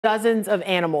Dozens of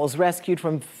animals rescued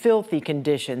from filthy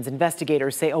conditions.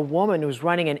 Investigators say a woman was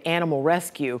running an animal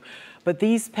rescue, but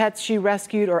these pets she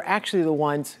rescued are actually the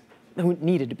ones who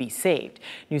needed to be saved.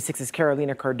 News 6's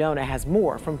Carolina Cardona has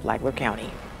more from Flagler County.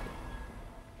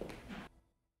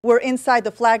 We're inside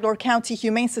the Flagler County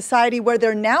Humane Society, where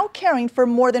they're now caring for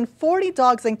more than 40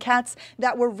 dogs and cats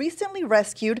that were recently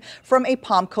rescued from a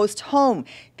Palm Coast home.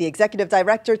 The executive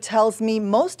director tells me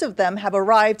most of them have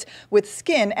arrived with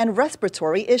skin and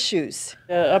respiratory issues.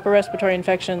 The upper respiratory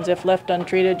infections, if left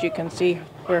untreated, you can see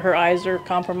where her eyes are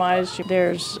compromised.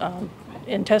 There's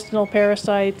intestinal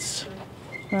parasites.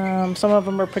 Some of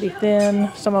them are pretty thin.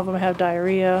 Some of them have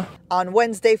diarrhea. On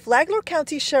Wednesday, Flagler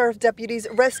County Sheriff deputies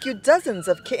rescued dozens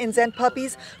of kittens and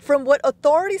puppies from what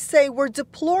authorities say were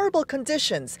deplorable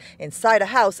conditions inside a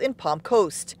house in Palm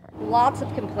Coast. Lots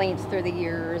of complaints through the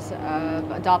years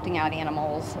of adopting out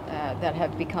animals that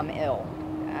have become ill.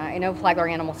 I know Flagler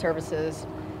Animal Services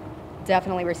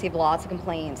definitely received lots of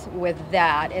complaints with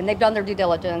that, and they've done their due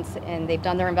diligence and they've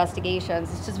done their investigations.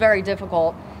 It's just very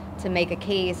difficult to make a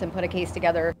case and put a case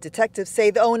together. Detectives say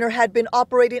the owner had been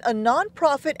operating a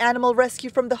non-profit animal rescue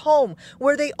from the home,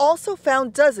 where they also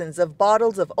found dozens of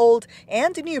bottles of old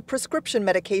and new prescription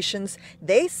medications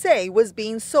they say was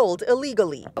being sold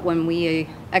illegally. When we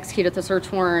executed the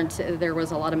search warrant, there was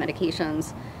a lot of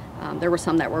medications. There were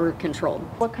some that were controlled.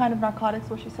 What kind of narcotics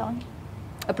was she selling?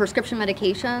 Prescription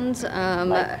medications.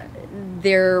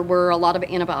 There were a lot of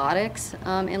antibiotics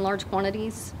in large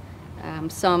quantities.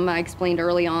 Some I explained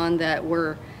early on that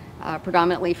were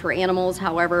predominantly for animals.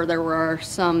 However, there were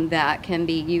some that can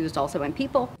be used also in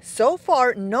people. So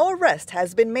far, no arrest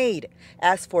has been made.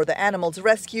 As for the animals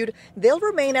rescued, they'll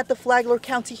remain at the Flagler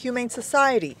County Humane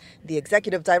Society. The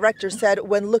executive director said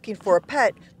when looking for a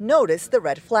pet, notice the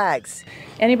red flags.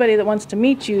 Anybody that wants to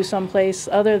meet you someplace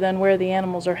other than where the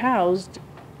animals are housed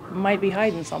might be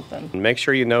hiding something. Make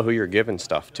sure you know who you're giving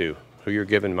stuff to, who you're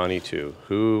giving money to,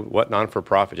 what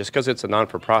non-for-profit. Just because it's a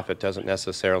non-for-profit doesn't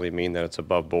necessarily mean that it's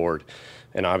above board.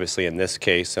 And obviously in this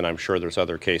case, and I'm sure there's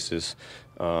other cases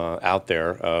out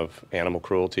there of animal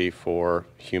cruelty for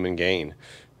human gain.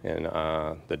 And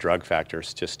the drug factor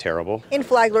is just terrible. In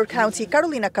Flagler County,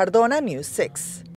 Carolina Cardona, News 6.